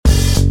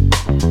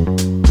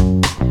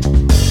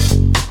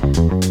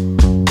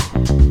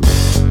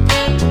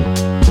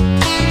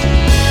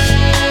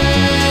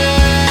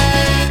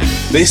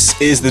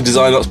This is the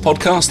Design Ops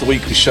Podcast, the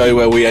weekly show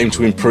where we aim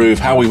to improve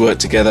how we work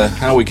together,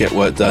 how we get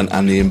work done,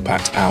 and the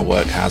impact our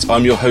work has.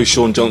 I'm your host,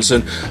 Sean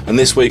Johnson, and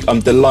this week I'm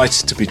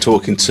delighted to be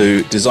talking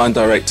to Design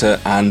Director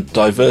and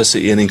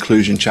Diversity and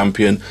Inclusion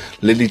Champion,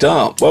 Lily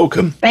Dart.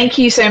 Welcome. Thank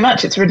you so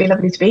much. It's really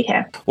lovely to be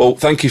here. Well,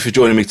 thank you for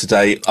joining me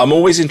today. I'm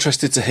always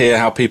interested to hear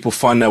how people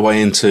find their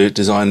way into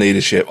design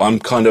leadership. I'm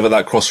kind of at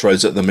that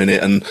crossroads at the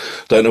minute and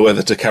don't know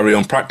whether to carry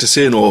on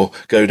practicing or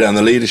go down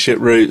the leadership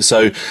route.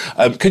 So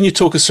can you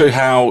talk us through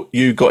how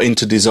you got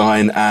into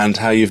design and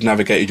how you've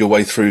navigated your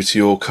way through to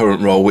your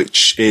current role,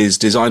 which is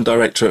Design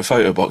Director at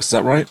Photobox? Is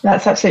that right?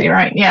 That's absolutely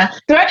right, yeah.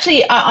 So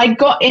actually, I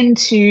got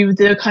into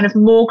the kind of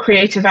more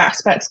creative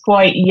aspects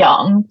quite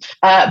young,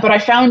 but I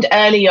found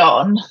early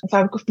on, so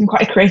I've got from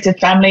quite a creative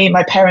family.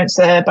 My parents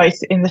are both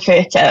in the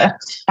theatre,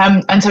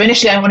 and so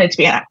initially I wanted to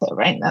be an actor,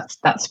 right?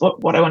 That's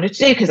what I wanted to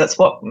do, because that's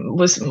what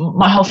was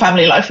my whole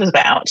family life was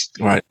about.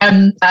 Right.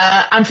 And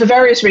for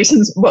various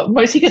reasons, well,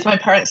 mostly because my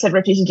parents said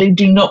repeatedly,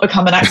 do not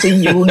become an actor,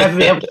 you will never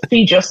be able to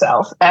feed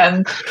yourself.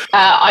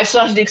 I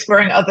started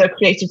exploring other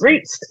creative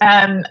routes,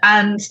 and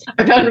I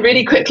found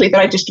really quickly that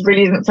I just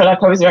really didn't feel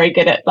like I was very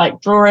good at like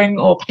drawing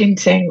or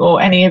painting or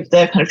any of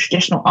the kind of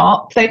traditional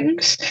art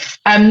things.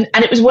 And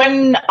it was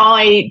when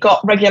I got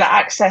regular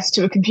access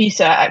to a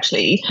computer,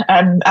 actually,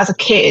 as a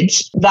kid,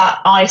 that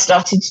I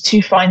started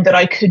to find that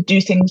I could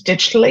do things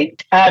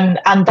digitally. And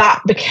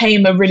that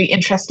became a really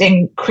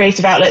interesting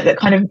creative outlet that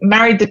kind of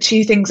married the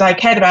two things I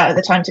cared about at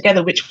the time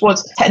together, which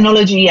was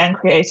technology and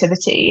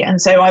creativity. And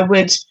so I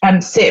would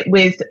sit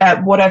with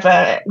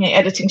whatever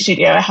editing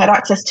studio I had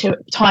access to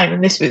at the time,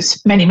 and this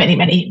was many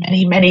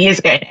years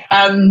ago,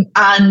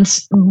 and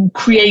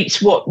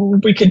create what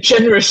we could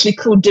generously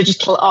call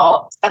digital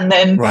art, and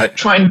then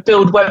try and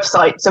build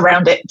websites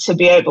around it to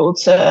be able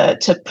to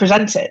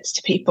present it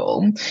to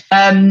people.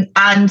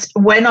 And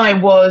when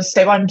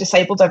I'm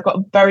disabled, I've got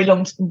a very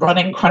long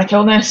running chronic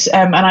illness,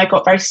 and I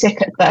got very sick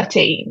at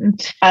 13.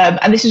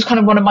 And this was kind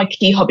of one of my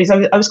key hobbies.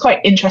 I was quite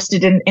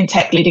interested in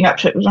tech leading up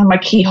to it. It was one of my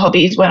key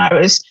hobbies when I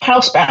was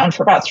housebound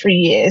for about 3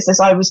 years, as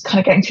I was kind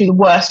of getting through the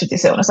worst of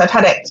this illness. I've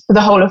had it for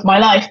the whole of my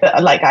life,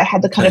 but like I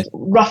had the kind of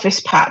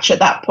roughest patch at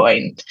that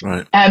point.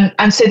 Right.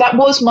 And so that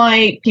was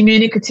my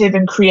communicative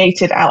and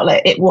creative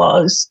outlet. It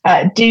was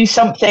do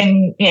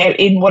something,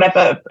 in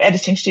whatever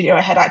editing studio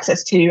I had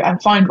access to,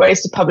 and find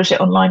ways to publish it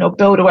online or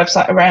build a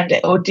website around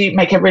it, or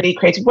make a really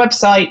creative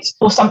website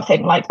or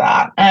something like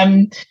that.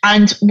 And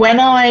when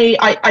I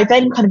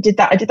then kind of did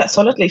that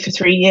solidly for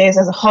 3 years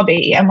as a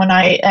hobby. And when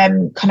I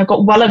kind of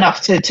got well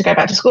enough to go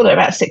back to school at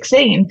about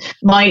 16,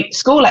 my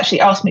school actually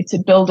asked me to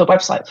build a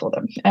website for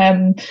them.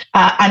 And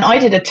I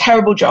did a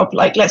terrible job.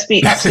 Like, let's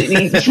be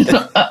absolutely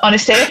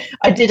honest here.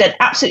 I did an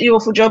absolutely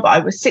awful job. I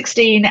was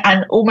 16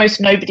 and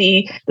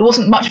there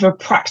wasn't much of a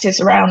practice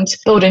around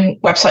building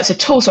websites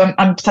at all. So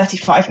I'm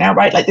 35 now,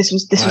 right? Like this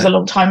was a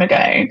long time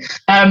ago.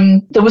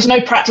 There was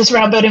no practice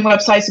around building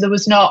websites. So there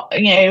was not,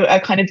 a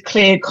kind of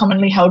clear,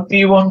 commonly held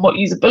view on what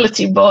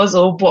usability was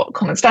or what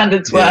common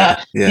standards were.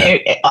 Yeah.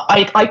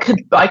 I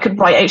could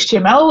write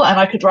HTML and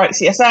I could write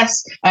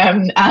CSS,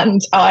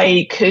 and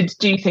I could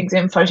do things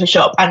in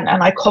Photoshop, and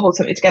I cobbled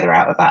something together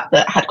out of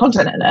that had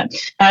content in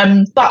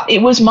it. But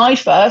it was my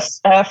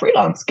first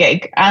freelance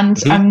gig, and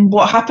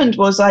what happened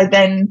was I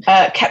then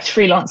kept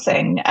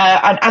freelancing,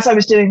 and as I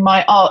was doing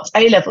my art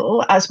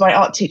A-level, as my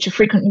art teacher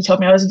frequently told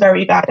me I was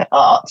very bad at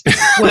art,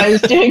 what I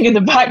was doing in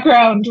the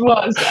background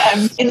was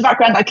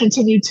I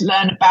continued to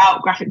learn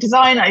about graphic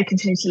design. I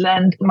continued to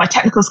learn my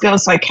technical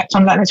skills, so I kept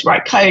on learning to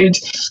write code.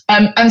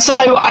 And so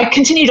I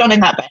continued on in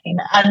that vein,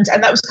 and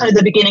that was kind of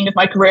the beginning of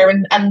my career.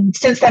 And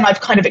since then,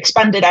 I've kind of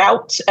expanded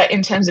out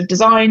in terms of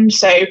design.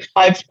 So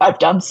I've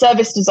done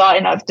service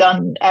design, I've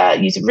done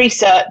user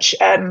research,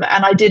 and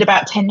I did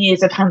about 10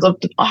 years of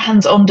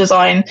hands-on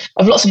design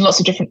of lots and lots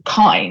of different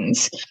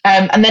kinds.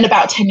 And then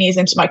about 10 years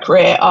into my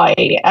career,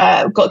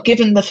 I got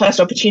given the first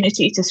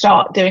opportunity to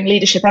start doing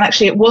leadership. And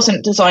actually, it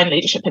wasn't design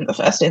leadership in the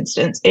first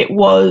instance. It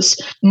was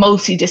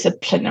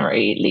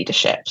multidisciplinary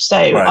leadership. So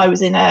I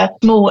was in a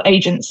small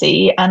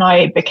agency, and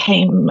I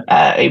became,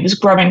 it was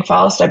growing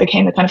fast. I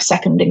became the kind of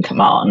second in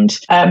command,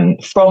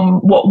 from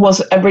what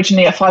was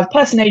originally a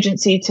 5-person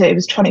agency to it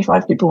was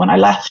 25 people when I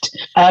left.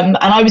 And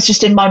I was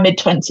just in my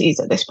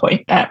mid-20s at this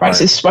point. So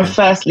this was my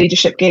first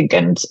leadership gig,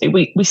 and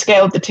we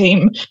scaled the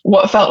team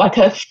what felt like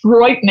a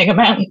frightening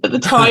amount at the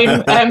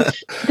time,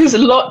 because a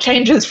lot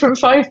changes from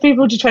 5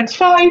 people to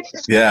 25.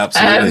 Yeah,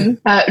 absolutely.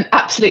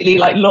 Absolutely,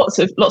 like lots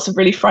of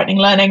really frightening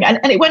learning. And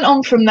it went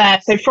on from there.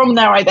 So from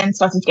there, I then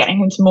started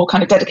getting into more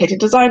kind of dedicated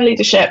design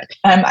leadership.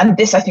 And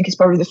this, I think, is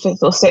probably the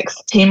 5th or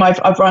 6th team I've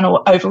run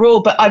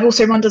overall. But I've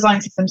also run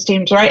design systems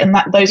teams, right? And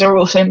those are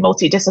also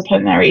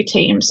multidisciplinary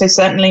teams. So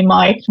certainly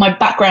my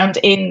background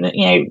in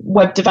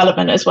web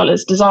development as well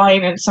as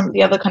design and some of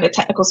the other kind of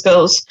technical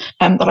skills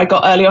that I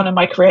got early on in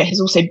my career has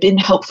also been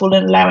helpful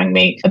in allowing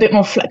me a bit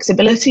more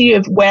flexibility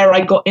of where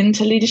I got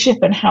into leadership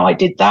and how I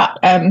did that,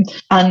 and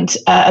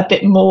a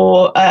bit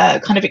more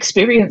kind of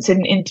experience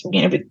in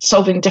with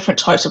solving different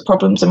types of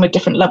problems and with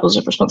different levels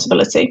of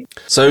responsibility.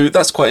 So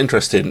that's quite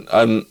interesting.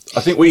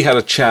 I think we had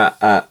a chat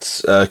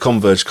at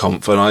Converge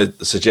Conf, and I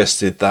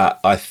suggested that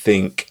I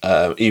think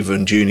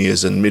even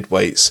juniors and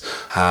midweights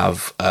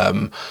have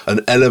an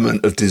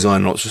element of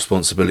design ops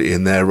responsibility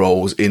in their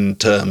roles in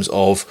terms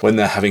of when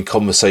they're having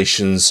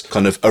conversations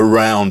kind of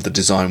around the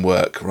design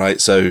work, right?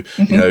 So,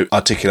 you know,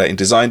 articulating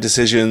design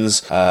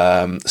decisions,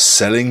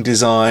 selling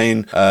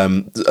design,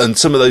 and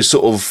some of those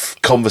sort of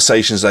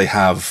conversations they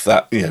have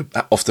that, you know,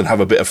 often have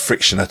a bit of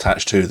friction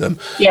attached to them.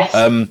 Yes.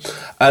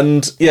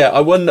 And yeah,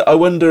 I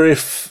wonder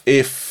if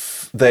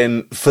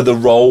then for the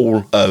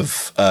role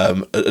of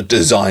a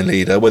design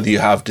leader, whether you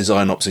have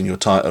design ops in your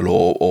title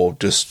or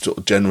just sort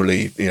of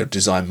generally, you know,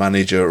 design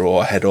manager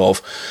or head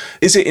of,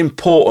 is it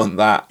important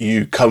that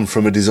you come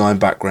from a design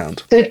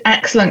background? It's an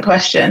excellent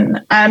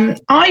question.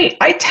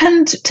 I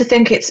tend to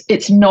think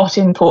it's not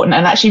important,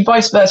 and actually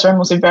vice versa. I'm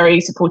also very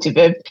supportive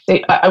of.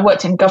 I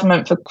worked in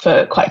government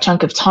for quite a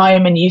chunk of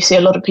time, and you see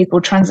a lot of people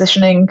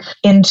transitioning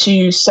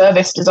into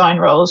service design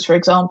roles, for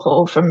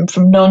example, from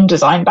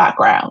non-design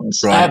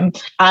backgrounds, right.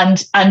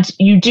 And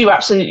you do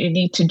absolutely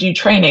need to do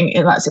training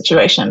in that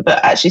situation.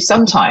 But actually,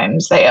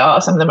 sometimes they are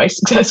some of the most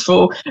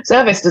successful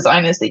service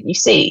designers that you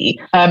see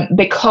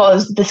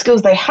because the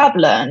skills they have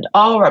learned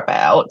are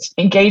about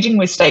engaging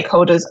with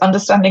stakeholders,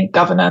 understanding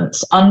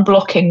governance,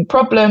 unblocking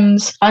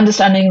problems,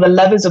 understanding the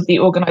levers of the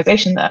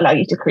organization that allow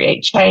you to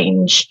create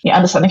change,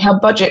 understanding how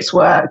budgets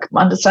work,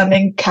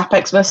 understanding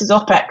CapEx versus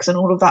OpEx, and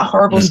all of that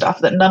horrible stuff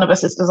that none of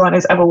us as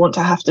designers ever want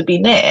to have to be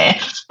near.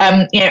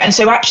 And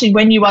so actually,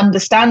 when you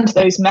understand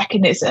those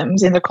mechanisms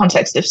in the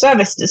context of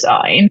service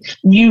design,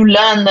 you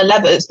learn the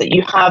levers that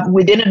you have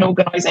within an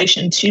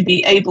organization to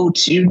be able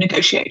to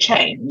negotiate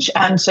change.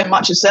 And so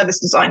much of service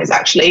design is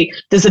actually,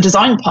 there's a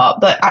design part,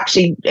 but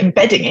actually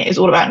embedding it is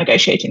all about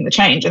negotiating the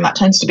change. And that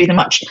tends to be the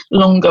much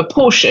longer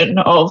portion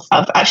of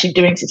actually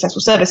doing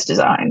successful service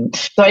design.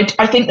 So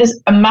I think there's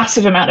a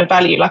massive amount of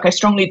value. Like, I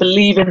strongly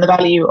believe in the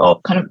value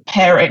of kind of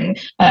pairing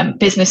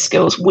business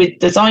skills with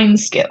design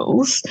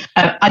skills.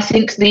 I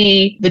think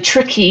the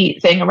tricky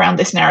thing around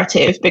this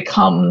narrative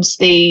becomes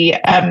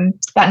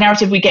that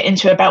narrative we get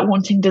into about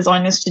wanting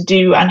designers to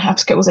do and have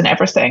skills in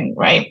everything,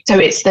 right? So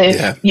it's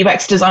the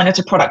UX designer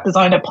to product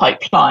designer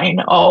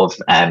pipeline of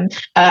and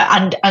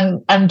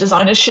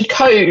designers should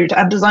code,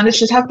 and designers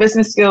should have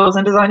business skills,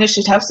 and designers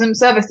should have some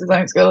service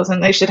design skills,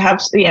 and they should have,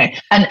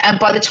 and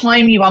by the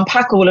time you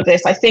unpack all of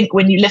this, I think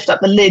when you lift up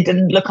the lid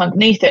and look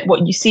underneath it,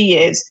 what you see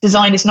is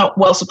design is not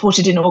well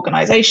supported in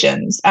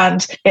organizations,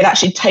 and it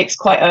actually takes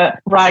quite a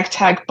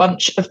ragtag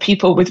bunch of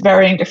people with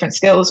varying different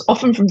skills,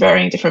 often from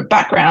varying different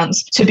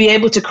backgrounds, to be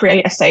able to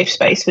create a safe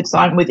space for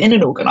design within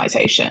an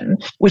organization,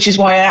 which is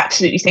why I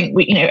absolutely think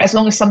as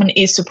long as someone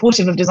is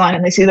supportive of design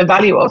and they see the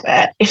value of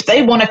it, if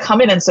they want to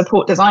come in and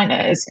support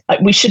designers,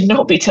 we should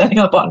not be turning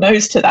up our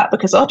nose to that,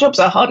 because our jobs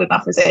are hard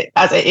enough as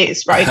it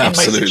is, right?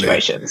 Absolutely. In most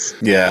situations.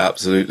 Yeah,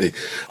 absolutely.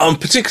 I'm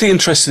particularly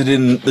interested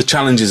in the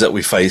challenges that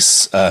we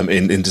face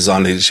in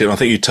design leadership. I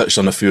think you touched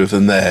on a few of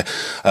them there.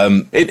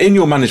 In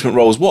your management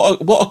roles,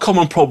 what are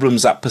common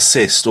problems that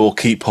persist or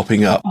keep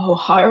popping up? Oh,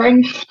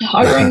 hiring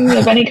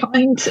of any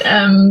kind,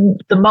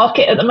 the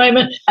market at the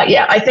moment.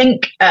 I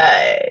think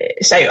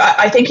so.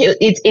 I think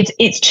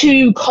it's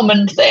two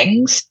common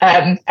things.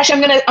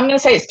 Actually, I'm gonna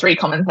say it's three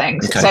common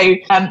things.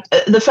 Okay.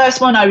 So the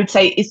first one I would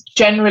say is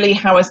generally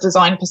how is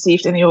design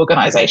perceived in the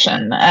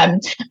organization,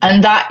 and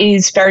that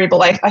is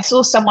variable. I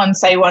saw someone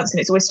say once, and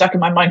it's always stuck in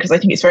my mind because I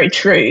think it's very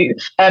true,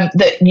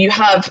 that you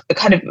have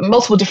kind of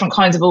multiple different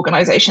kinds of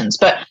organizations.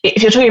 But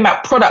if you're talking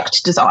about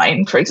product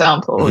design, for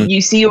example,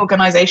 you see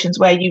organizations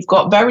where you've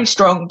got very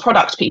strong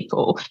product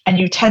people, and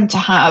you tend to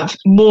have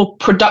more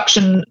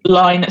production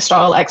line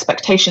style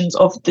expectations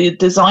of the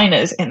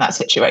designers in that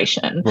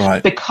situation,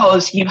 right?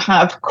 Because you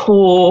have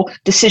core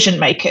decision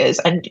makers,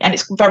 and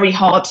it's very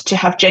hard to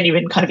have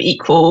genuine kind of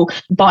equal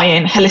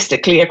buy-in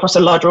holistically across a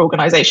larger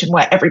organization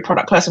where every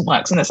product person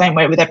works in the same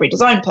way with every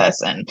design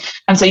person.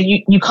 And so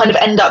you kind of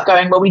end up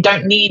going, well, we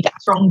don't need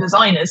strong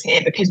designers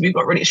here because we've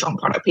got really strong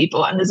product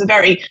people. And there's a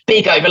very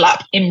big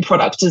overlap in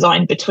product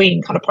design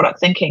between kind of product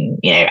thinking,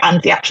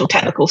 and the actual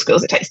technical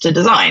skills it takes to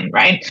design,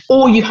 right?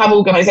 Or you have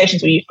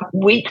organizations where you have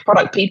weak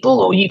product people,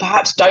 or you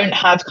perhaps don't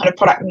have kind of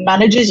product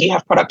managers, you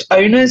have product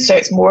owners. So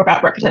it's more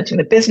about representing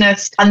the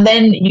business. And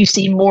then you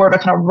see more of a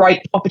kind of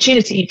ripe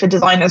opportunity for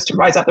designers to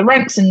rise up the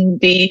ranks and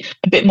be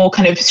a bit more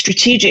kind of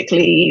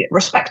strategically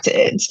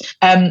respected,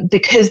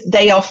 because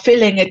they are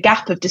filling a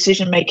gap of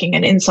decision making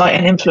and insight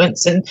and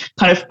influence, and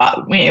kind of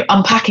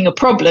unpacking a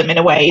problem in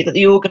a way that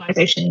the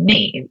organization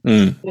needs.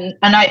 And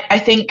I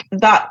think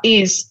that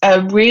is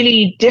a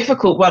really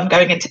difficult one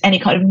going into any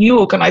kind of new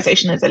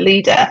organization as a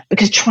leader,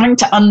 because trying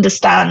to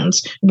understand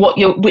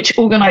which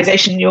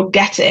organization you're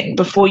getting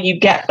before you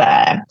get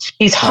there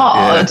is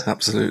hard. Yeah,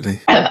 absolutely.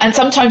 And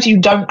sometimes you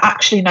don't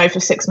actually know for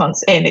 6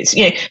 months in. It's,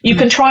 you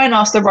can try and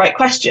ask the right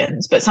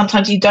questions, but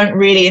sometimes you don't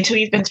really until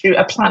you've been through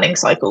a planning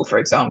cycle, for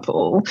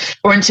example,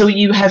 or until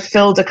you have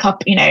filled a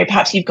couple,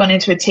 perhaps you've gone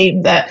into a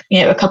team that,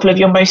 a couple of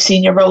your most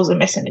senior roles are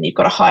missing and you've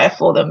got to hire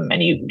for them,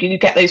 and you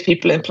get those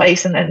people in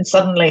place, and then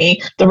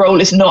suddenly the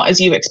role is not as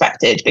you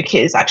expected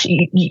because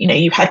actually,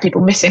 you had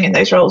people missing in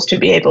those roles to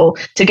be able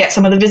to get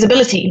some of the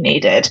visibility you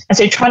needed. And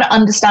so trying to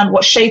understand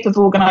what shape of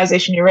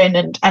organization you're in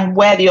and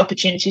where the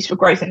opportunities for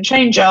growth and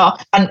change are,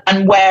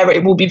 and where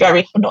it will be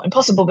not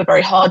impossible, but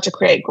very hard to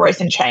create growth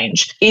and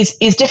change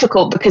is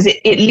difficult, because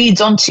it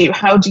leads on to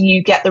how do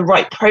you get the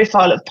right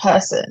profile of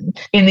person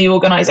in the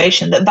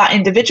organization that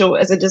individual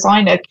as a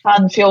designer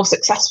can feel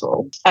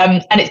successful.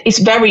 And it's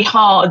very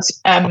hard.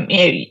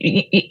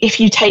 If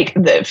you take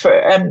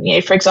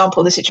for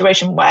example, the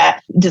situation where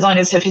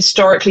designers have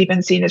historically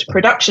been seen as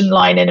production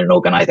line in an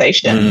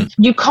organization,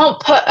 you can't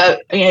put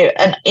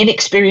an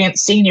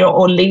inexperienced senior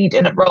or lead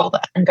in a role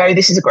and go,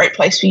 this is a great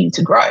place for you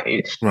to grow,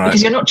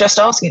 because you're not just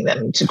asking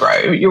them to grow,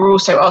 you're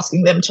also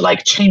asking them to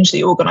change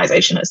the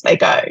organization as they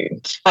go.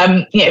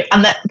 And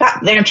that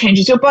then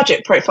changes your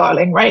budget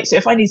profiling, right? So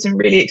if I need some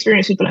really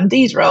experienced people in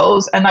these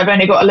roles and I've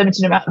only got a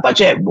limited amount of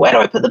budget, where do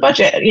I put the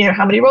budget?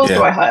 How many roles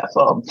do I hire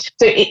for?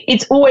 So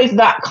it's always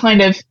that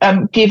kind of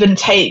give and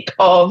take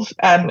of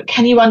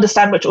can you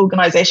understand which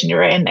organization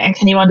you're in, and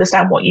can you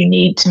understand what you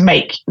need to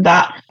make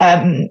that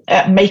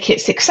make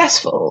it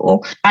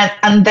successful,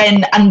 and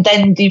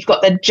then you've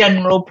got the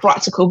general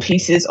practical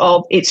pieces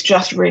of it's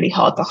just really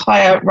hard to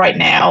hire right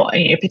now,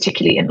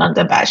 particularly in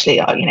London, but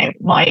actually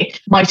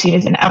my team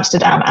is in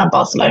Amsterdam and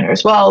Barcelona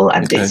as well,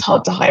 and it's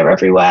hard to hire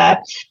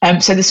everywhere.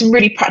 So there's some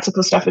really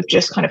practical stuff of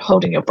just kind of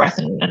holding your breath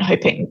and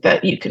hoping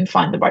that you can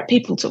find the right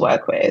people to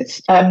work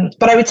with.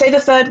 But I would say the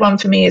third one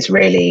for me is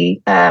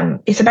really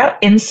it's about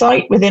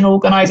insight within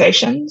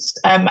organizations,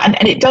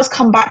 and it does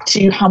come back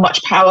to how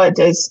much power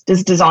does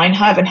design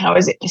have and how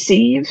is it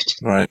perceived.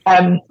 Right.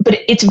 But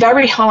it's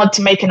very hard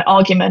to make an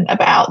argument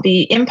about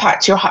the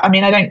impact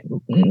I don't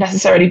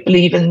necessarily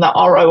believe in the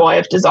ROI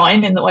of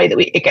design in the way that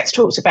it gets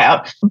talked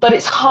about, but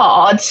it's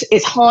hard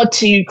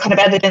to kind of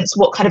evidence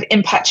what kind of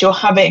impact you're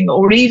having,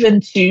 or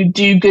even to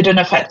do good and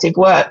effective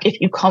work if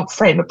you can't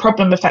frame a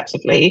problem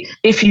effectively,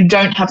 if you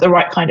don't have the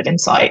right kind of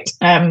insight.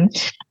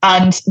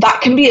 And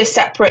that can be a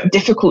separate,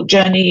 difficult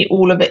journey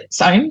all of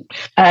its own.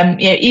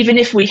 Even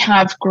if we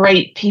have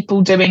great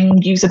people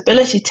doing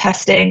usability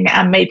testing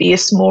and maybe a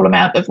small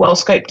amount of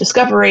well-scoped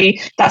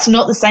discovery, that's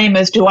not the same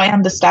as, do I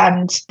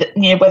understand that,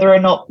 whether or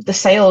not the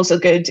sales are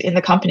good in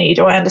the company?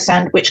 Do I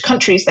understand which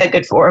countries they're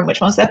good for and which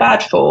ones they're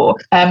bad for?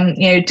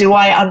 Do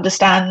I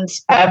understand,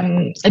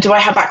 do I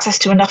have access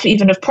to enough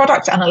even of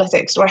product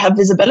analytics? Do I have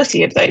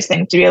visibility of those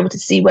things to be able to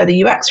see where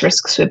the UX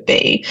risks would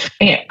be?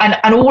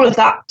 And all of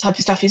that type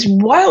of stuff is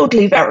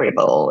wildly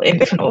variable in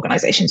different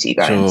organizations you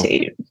go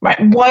into, right?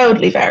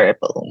 Wildly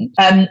variable.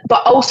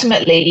 But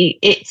ultimately,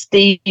 it's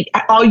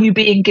are you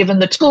being given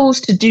the tools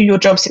to do your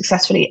job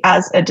successfully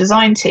as a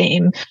design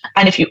team?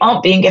 And if you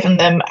aren't being given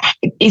them,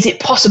 is it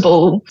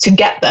possible to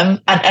get them?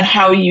 And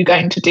how are you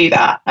going to do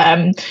that?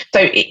 So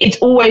it's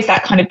always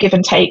that kind of give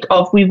and take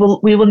of we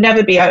will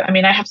never be,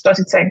 I have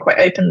started saying quite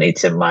openly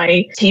to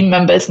my team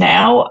members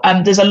now,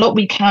 there's a lot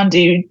we can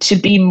do to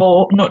be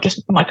more, not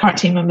just my current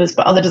team members,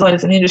 but other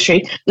designers in the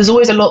industry. There's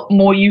always a lot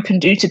more you can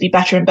do to be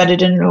better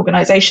embedded in an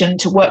organization,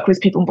 to work with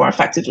people more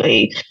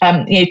effectively,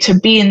 to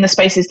be in the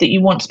spaces that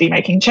you want to be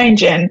making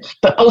change in.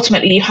 But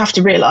ultimately, you have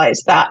to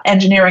realize that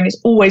engineering is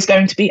always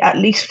going to be at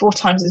least 4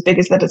 times as big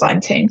as the design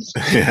team.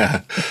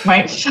 Yeah.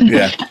 Right.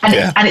 Yeah.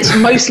 And it's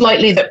most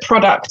likely that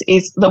product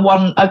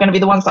are going to be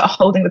the ones that are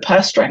holding the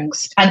purse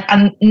strings.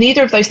 And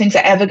neither of those things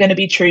are ever going to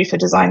be true for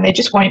design. They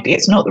just won't be.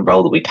 It's not the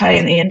role that we play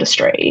in the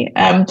industry.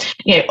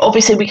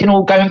 Obviously we can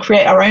all go and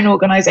create our own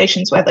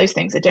organizations where those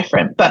things are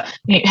different, but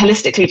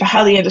holistically for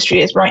how the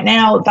industry is right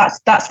now,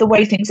 that's the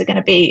way things are going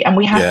to be. And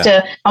we have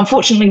to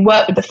unfortunately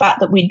work with the fact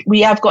that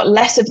we have got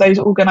less of those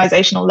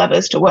organizational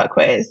levers to work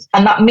with.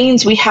 And that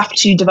means we have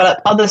to develop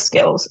other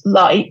skills,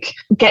 like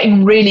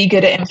getting really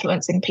good at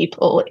influencing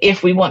people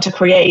if we want to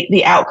create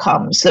the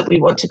outcomes that we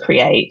want to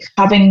create,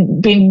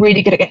 being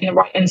really good at getting the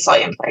right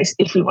insight in place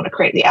if we want to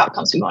create the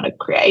outcomes we want to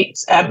create.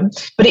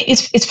 But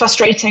it's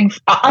frustrating,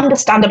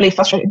 understandably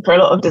frustrating for a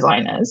lot of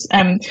designers,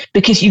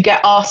 because you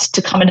get asked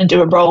to come in and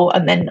do a role,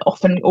 and then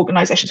often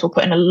organizations will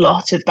put in a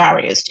lot of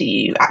barriers to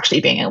you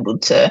actually being able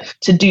to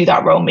do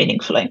that role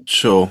meaningfully.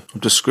 Sure.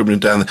 I'm just scribbling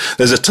down.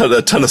 There's a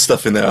ton of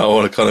stuff in there I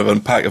want to kind of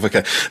unpack if I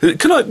can.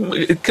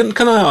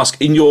 Can I ask,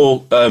 in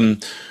your,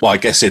 I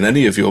guess in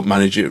any of your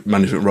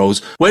management roles,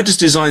 where does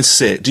design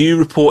sit? Do you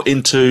report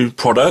into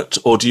product,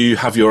 or do you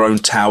have your own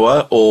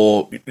tower,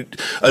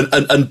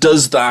 and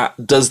does that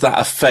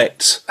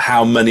affect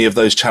how many of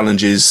those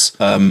challenges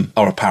are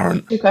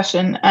apparent? Good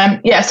question.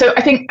 So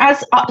I think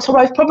so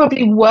I've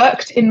probably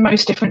worked in in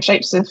most different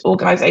shapes of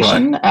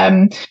organization. Right.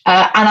 And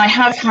I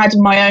have had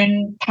my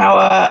own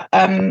tower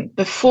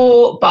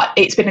before, but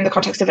it's been in the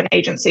context of an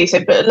agency.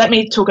 So, but let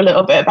me talk a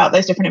little bit about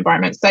those different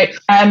environments. So,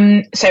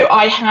 so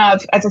I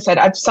have, as I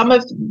said, some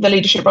of the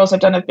leadership roles I've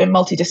done have been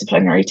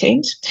multidisciplinary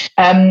teams.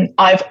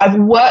 I've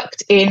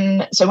worked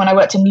in, so when I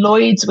worked in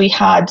Lloyd's, we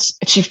had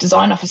a chief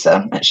design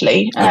officer,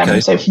 actually.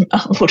 So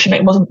unfortunately,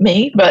 it wasn't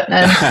me, but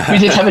we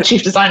did have a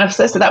chief design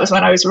officer. So that was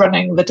when I was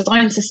running the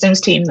design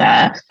systems team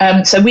there.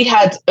 So we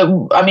had,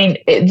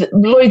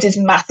 Lloyd's is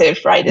massive,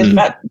 right? There's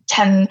about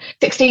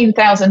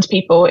 16,000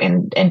 people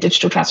in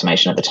digital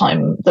transformation at the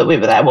time that we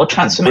were there. Well,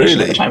 transformation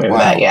at the time we were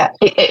there, yeah.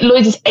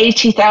 Lloyd's is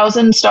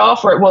 80,000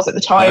 staff, or it was at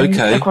the time,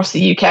 across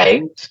the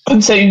UK.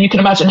 And so you can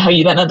imagine how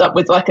you then end up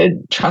with like a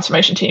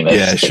transformation team of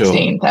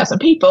 16,000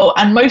 people.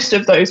 And most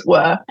of those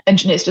were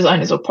engineers,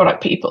 designers, or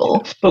product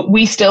people. But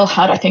we still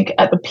had, I think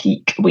at the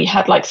peak, we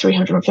had like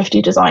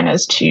 350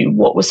 designers to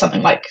what was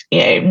something like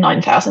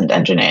 9,000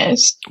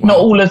 engineers. Wow. Not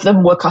all of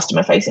them were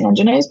customer facing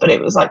engineers, but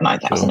it was like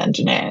 9,000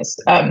 engineers.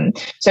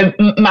 So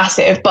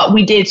massive, but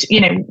we did,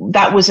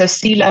 that was a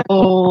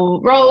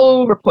C-level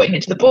role reporting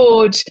into the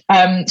board.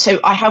 So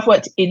I have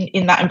worked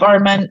in that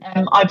environment.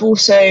 I've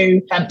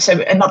also,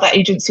 so another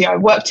agency I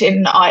worked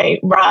in, I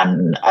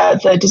ran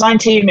the design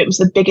team. It was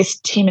the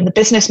biggest team in the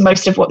business.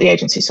 Most of what the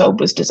agency sold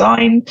was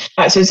design.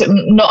 So it's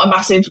not a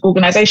massive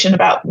organization,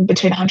 about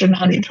between 100 and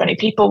 120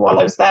 people while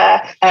I was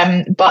there.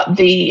 But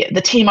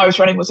the team I was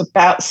running was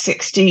about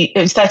 30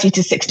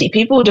 to 60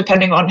 people,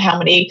 depending on how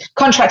many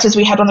contractors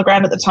we had on the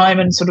ground at the time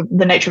and sort of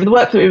the nature of the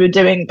work that we were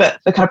doing. But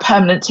the kind of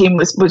permanent team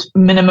was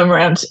minimum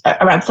around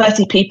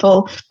 30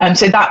 people.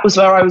 So that was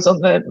where I was on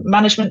the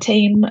management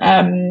team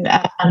and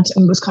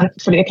was kind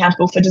of fully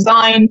accountable for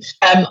design.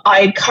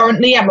 I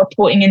currently am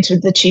reporting into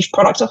the chief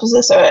product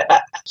officer. So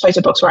at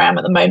Photobox, where I am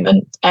at the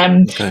moment,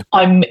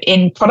 I'm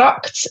in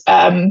product.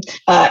 When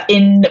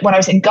I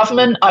was in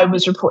government, I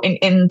was reporting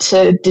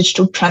into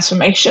digital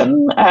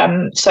transformation.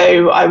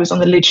 So I was on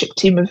the leadership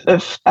team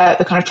of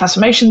the kind of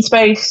transformation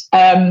space.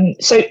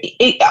 So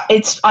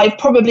I've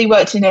probably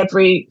worked in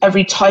every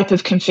type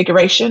of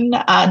configuration,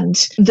 and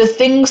the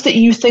things that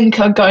you think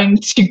are going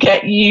to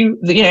get you,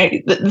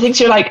 the things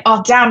you're like,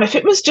 oh damn, if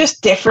it was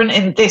just different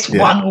in this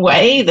one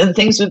way, then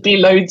things would be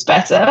loads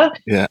better.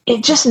 Yeah.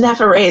 It just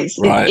never is.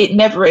 Right. It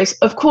never is.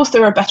 Of course,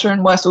 there are better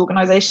and worse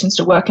organizations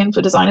to work in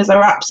for designers.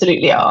 There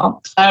absolutely are.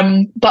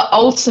 But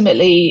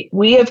ultimately,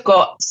 we have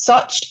got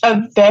such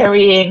a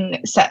varying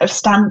set of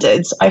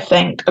standards, I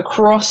think,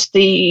 across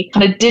the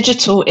kind of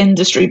digital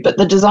industry, but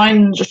the design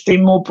industry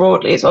more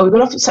broadly as well. We've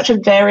got such a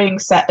varying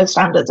set of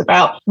standards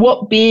about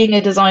what being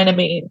a designer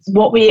means,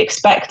 what we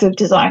expect of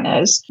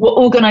designers, what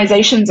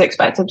organizations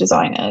expect of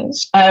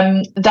designers,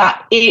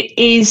 that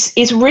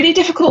it's really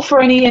difficult for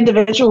any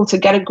individual to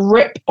get a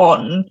grip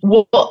on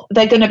what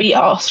they're going to be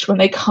asked when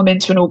they come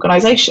into an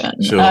organization.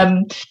 Sure.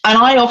 And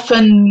I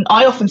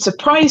often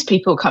surprise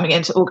people coming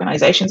into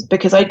organizations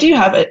because I do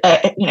have a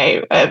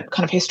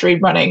kind of history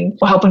running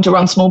or helping to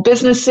run small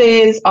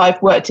businesses.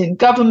 I've worked in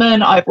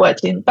government, I've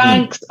worked in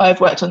banks, I've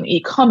worked on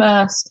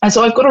e-commerce. And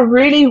so I've got a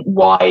really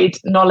wide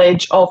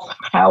knowledge of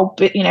how,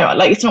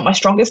 it's not my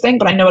strongest thing,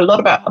 but I know a lot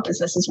about how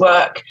businesses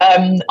work.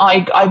 I'm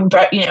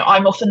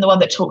often the one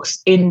that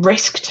talks in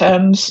risk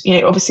terms.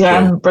 Obviously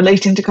I'm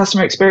relating to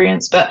customer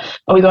experience, but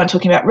I'll be the one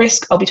talking about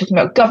risk. I'll be talking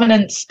about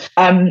governance.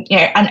 And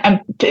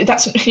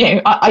that's,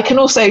 I can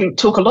also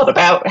talk a lot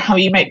about how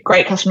you make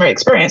great customer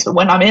experience, but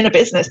when I'm in a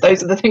business,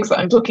 those are the things that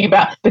I'm talking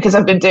about because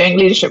I've been doing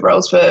leadership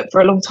roles for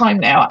a long time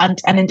now and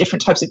in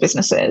different types of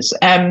businesses.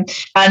 And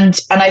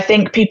I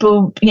think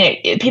people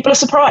are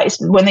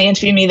surprised when they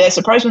interview me. They're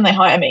surprised when they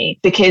hire me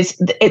because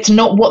it's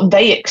not what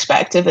they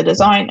expect of a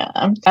designer.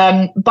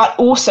 But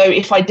also,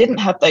 if I didn't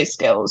have those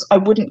skills, I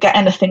wouldn't get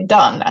anything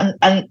done.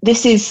 And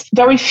this is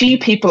very few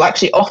people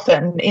actually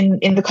often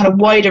in the kind of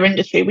wider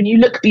industry. When you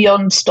look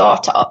beyond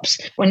startups,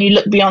 when you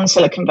look beyond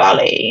Silicon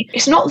Valley,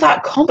 it's not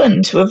that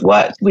common to have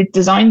worked with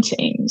design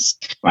teams,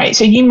 right?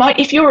 So you might,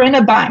 if you're in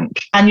a bank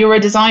and you're a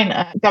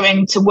designer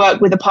going to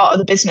work with a part of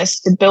the business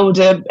to build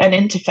an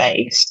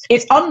interface,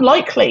 it's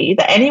unlikely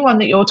that anyone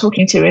that you're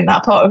talking to in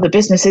that part of the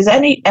business has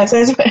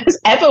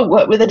ever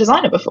worked with a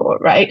designer before,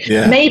 right?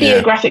 Yeah, maybe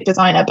a graphic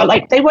designer, but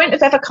like they won't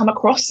have ever come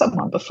across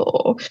someone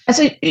before. And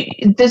so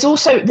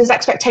there's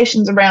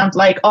expectations around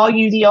like, are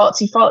you the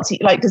artsy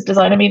fartsy? Like, does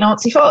designer mean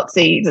artsy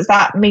fartsy? Does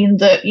that mean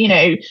that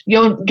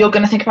you're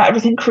going to think about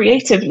everything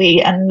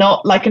creatively and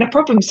not like in a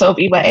problem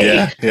solving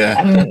way?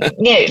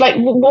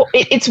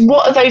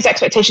 What are those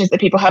expectations that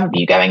people have of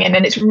you going in?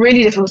 And it's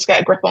really difficult to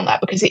get a grip on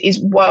that because it is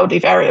wildly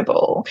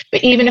variable.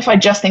 But even if I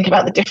just think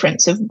about the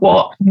difference of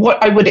what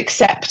I would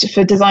accept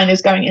for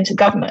designers going into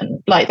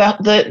government, like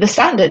the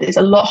standard is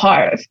a lot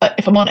higher,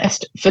 if I'm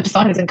honest, for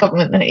designers in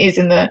government than it is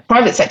in the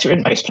private sector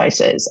in most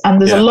places.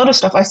 And there's a lot of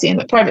stuff I see in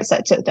the private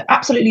sector that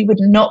absolutely would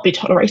not be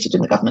tolerated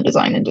in the government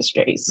design design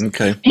industries.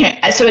 Okay.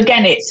 Yeah. So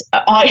again,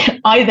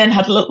 I then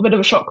had a little bit of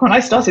a shock when I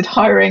started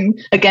hiring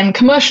again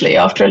commercially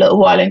after a little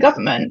while in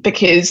government,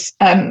 because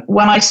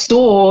when I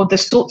saw the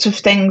sorts of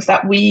things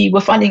that we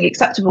were finding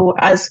acceptable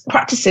as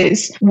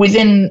practices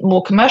within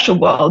more commercial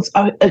worlds,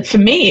 for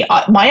me,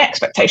 my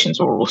expectations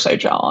were also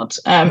jarred.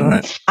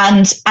 Right.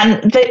 And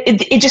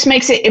it just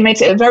makes it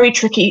a very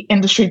tricky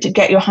industry to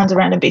get your hands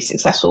around and be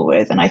successful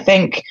with. And I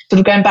think, sort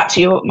of going back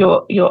to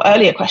your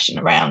earlier question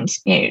around,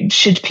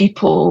 should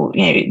people,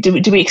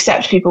 do we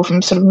accept people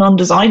from sort of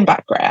non-design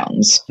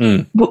backgrounds?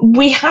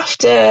 We have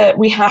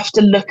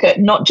to look at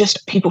not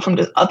just people from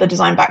other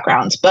design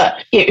backgrounds,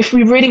 but if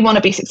we really want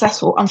to be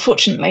successful,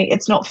 unfortunately,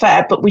 it's not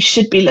fair, but we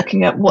should be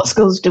looking at what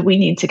skills do we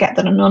need to get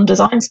that are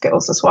non-design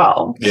skills as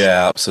well.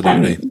 Yeah,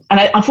 absolutely.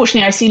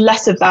 Unfortunately, I see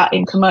less of that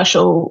in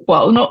commercial,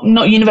 well,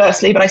 not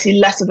universally, but I see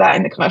less of that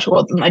in the commercial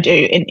world than I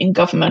do in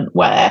government,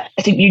 where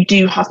I think you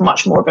do have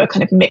much more of a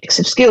kind of mix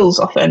of skills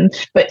often,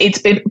 but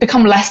it's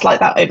become less like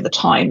that over the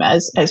time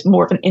as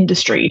more of an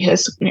industry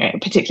has,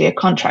 particularly a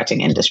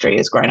contracting industry,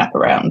 has grown up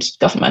around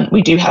government.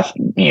 We do have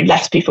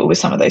less people with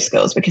some of those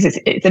skills because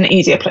it's an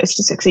easier place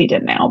to succeed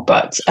in now.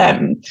 But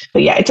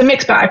yeah, it's a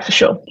mixed bag for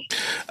sure.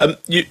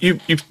 You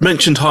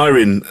mentioned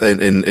hiring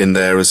in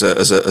there as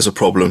a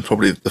problem,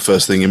 probably the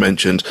first thing you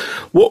mentioned.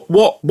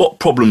 What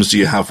problems do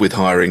you have with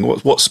hiring?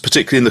 What's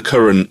particularly in the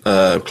current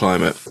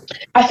climate?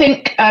 I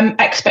think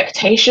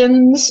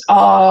expectations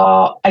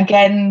are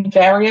again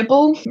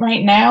variable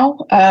right now.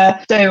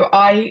 So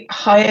I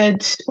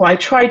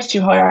tried to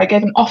hire. I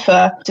gave an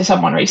offer to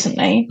someone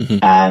recently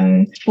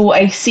for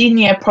a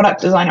senior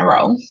product designer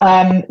role.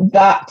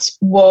 That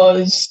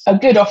was a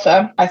good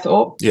offer, I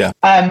thought. Yeah.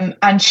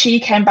 And she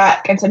came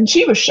back and said,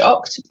 she was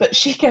shocked, but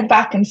she came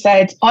back and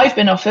said, I've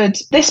been offered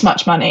this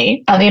much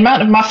money, and the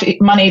amount of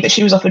money that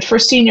she was offered for a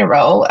senior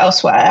role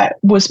elsewhere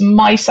was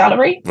my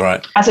salary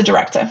as a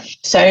director.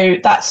 So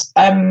that's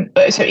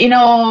so in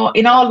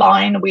our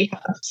line we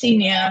have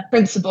senior,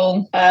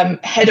 principal,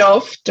 head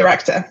of,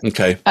 director.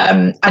 Okay.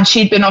 And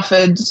she'd been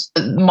offered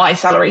my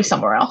salary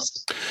somewhere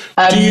else.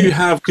 Do you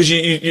have, because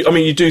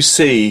you do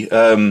see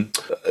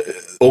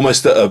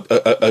almost at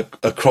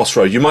a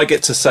crossroad, you might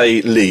get to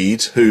say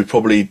lead, who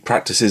probably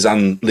practices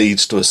and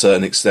leads to a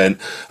certain extent,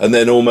 and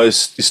then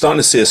almost you're starting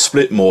to see a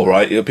split more,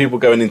 right? People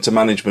going into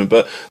management,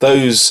 but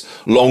those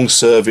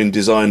long-serving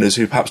designers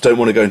who perhaps don't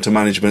want to go into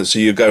management, so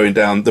you're going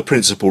down the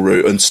principal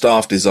route and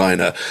staff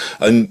designer,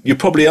 and you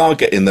probably are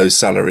getting those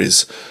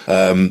salaries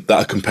that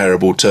are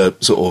comparable to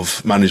sort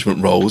of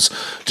management roles.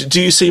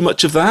 Do you see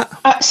much of that?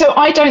 So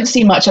I don't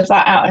see much of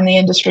that out in the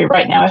industry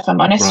right now, if I'm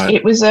honest. Right.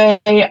 It was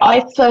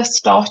I first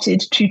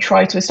started to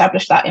try to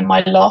establish that in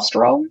my last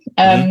role.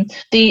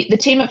 The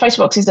team at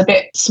Photobox is a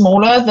bit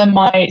smaller than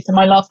my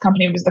last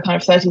company. Was the kind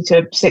of 30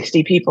 to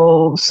 60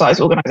 people size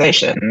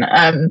organization.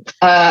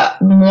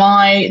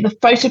 The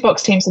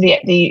Photobox team, so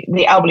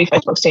the Alberley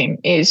Photobox team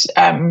is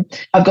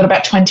I've got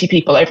about 20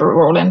 people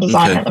overall in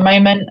design at the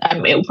moment.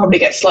 It will probably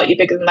get slightly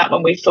bigger than that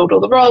when we've filled all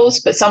the roles,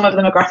 but some of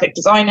them are graphic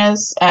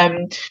designers.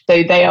 So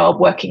they are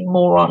working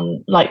more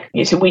on, like,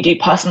 so we do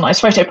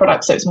personalized photo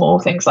products, so it's more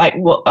things like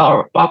what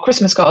our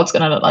Christmas card's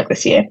going to look like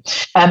this year.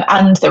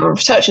 And there are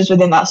researchers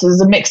within that, so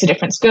there's a mix of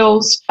different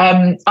skills.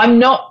 I'm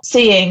not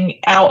seeing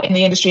out in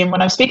the industry, and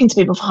when I'm speaking to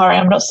people for hiring,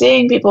 I'm not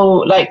seeing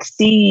people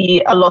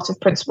see a lot of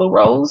principal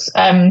roles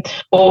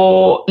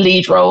or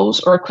lead roles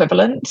or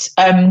equivalent.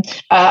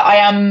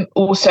 I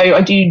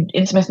do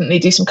intermittently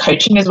do some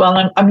coaching as well,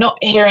 and I'm not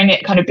hearing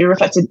it kind of be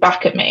reflected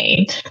back at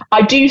me.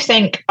 I do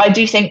think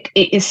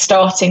it is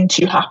starting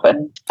to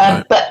happen.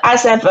 But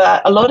as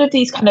ever, a lot of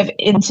these kind of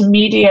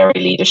intermediary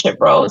leadership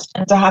roles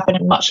tend to happen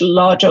in much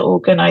larger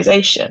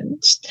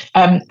organizations.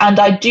 And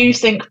I do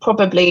think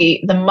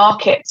probably the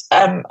market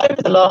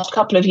over the last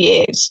couple of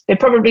years,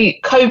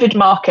 COVID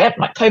market,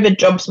 like COVID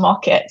jobs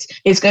market,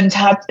 is going to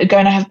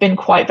have been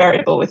quite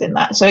variable within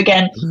that. So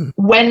again,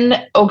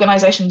 when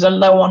organizations are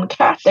low on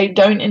cash, they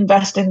don't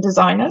invest in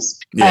designers.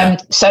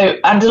 And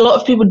a lot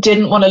of people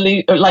didn't want to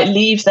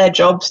leave their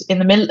jobs in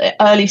the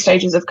early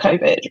stages of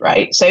COVID,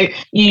 right? So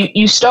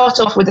you start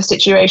off with a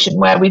situation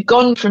where we've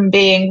gone from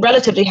being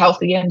relatively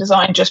healthy in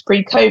design just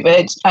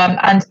pre-COVID,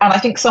 and I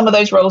think some of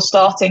those roles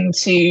starting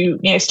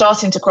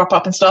to crop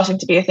up and starting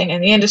to be a thing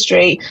in the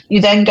industry.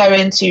 You then go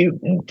into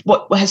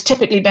what has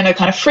typically been a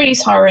kind of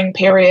freeze hiring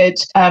period,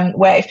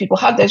 where if people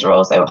had those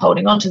roles, they were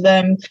holding on to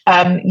them.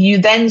 You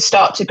then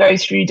start to go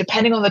through,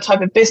 depending on the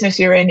type of business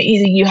you're in,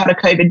 either you had a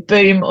COVID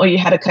boom or you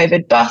had a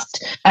COVID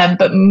bust.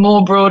 But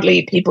more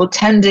broadly, people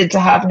tended to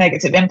have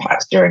negative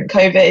impacts during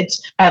COVID.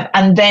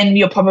 And then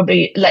you're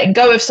probably letting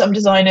go of some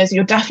designers.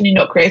 You're definitely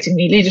not creating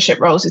new leadership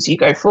roles as you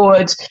go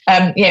forward.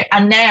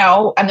 And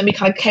now and then we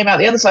kind of came out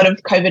the other side of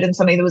COVID, and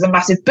suddenly there was a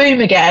massive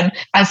boom again,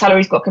 and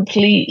salaries got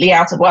completely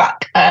out of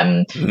whack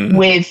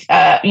with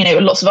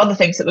lots of other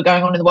things that were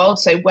going on in the world.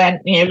 So when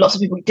lots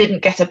of people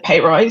didn't get a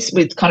pay rise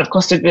with kind of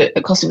cost of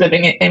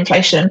living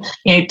inflation,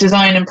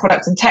 design and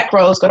product and tech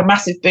roles got a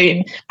massive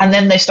boom, and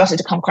then they started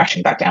to come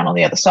crashing back down on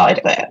the other side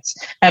of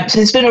it. So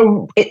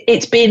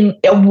it's been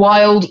a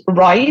wild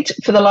ride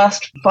for the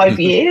last 5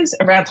 years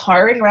around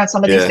hiring, around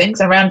some of these things,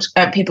 around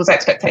people's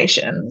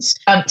expectations.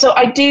 So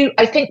I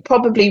think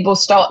probably we'll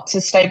start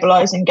to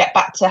stabilize and get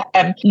back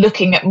to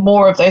looking at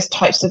more of those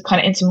types of kind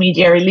of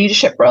intermediary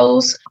leadership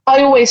roles.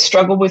 I always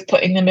struggle with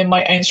putting them in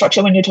my own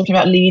structure when you're talking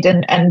about lead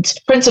and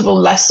principal,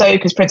 less so,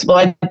 because principal,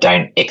 I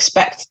don't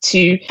expect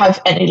to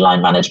have any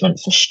line management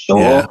for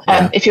sure.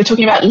 If you're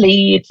talking about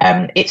lead,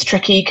 it's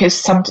tricky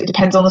because it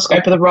depends on the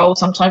scope of the role.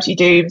 Sometimes you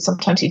do,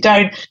 sometimes you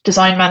don't.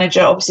 Design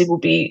manager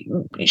obviously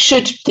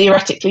should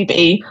theoretically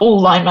be all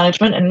line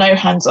management and no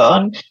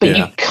hands-on, but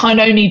you can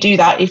only do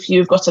that if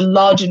you've got a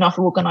large enough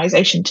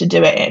organization to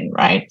do it in,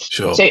 right?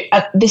 Sure. So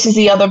this is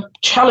the other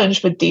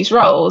challenge with these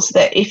roles,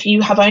 that if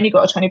you have only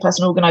got a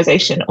 20-person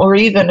organization or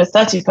even a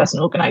 30-person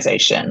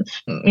organization,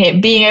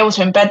 being able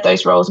to embed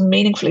those roles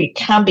meaningfully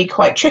can be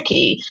quite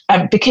tricky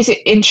because it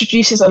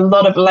introduces a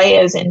lot of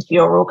layers into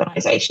your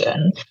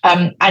organization.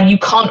 And you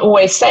can't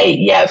always say,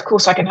 yeah, of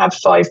course I can have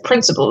 5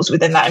 principals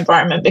within that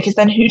environment, because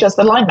then who does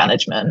the line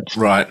management?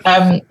 Right.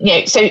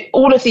 So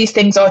all of these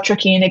things are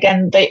tricky. And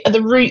again,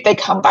 the root they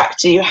come back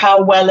to,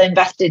 how well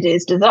invested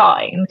is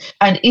design?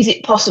 And is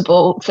it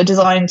possible for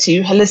design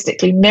to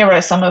holistically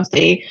mirror some of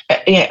the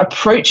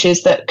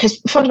approaches that,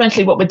 because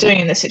fundamentally what we're doing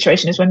in this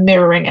situation is we're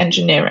mirroring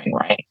engineering,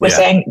 right? We're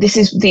saying this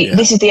is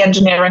the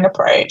engineering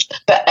approach.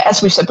 But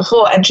as we've said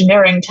before,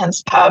 engineering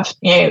tends to have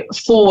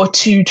 4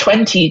 to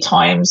 20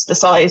 times the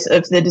size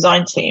of the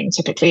design team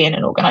typically in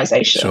an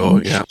organization.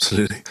 Sure, yeah,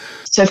 absolutely.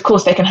 So of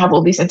course they can have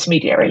all these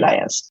intermediary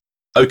layers.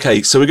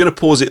 Okay, so we're going to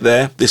pause it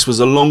there. This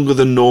was a longer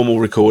than normal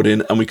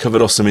recording, and we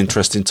covered off some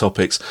interesting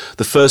topics.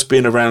 The first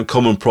being around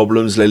common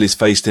problems Lily's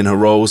faced in her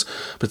roles,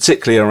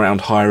 particularly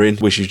around hiring,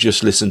 which you've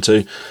just listened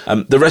to.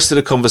 The rest of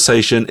the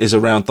conversation is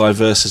around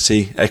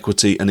diversity,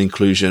 equity and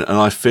inclusion, and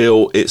I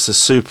feel it's a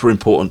super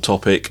important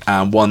topic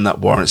and one that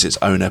warrants its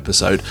own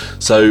episode.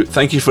 So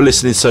thank you for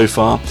listening so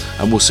far,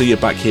 and we'll see you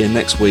back here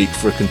next week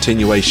for a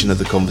continuation of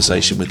the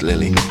conversation with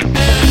Lily.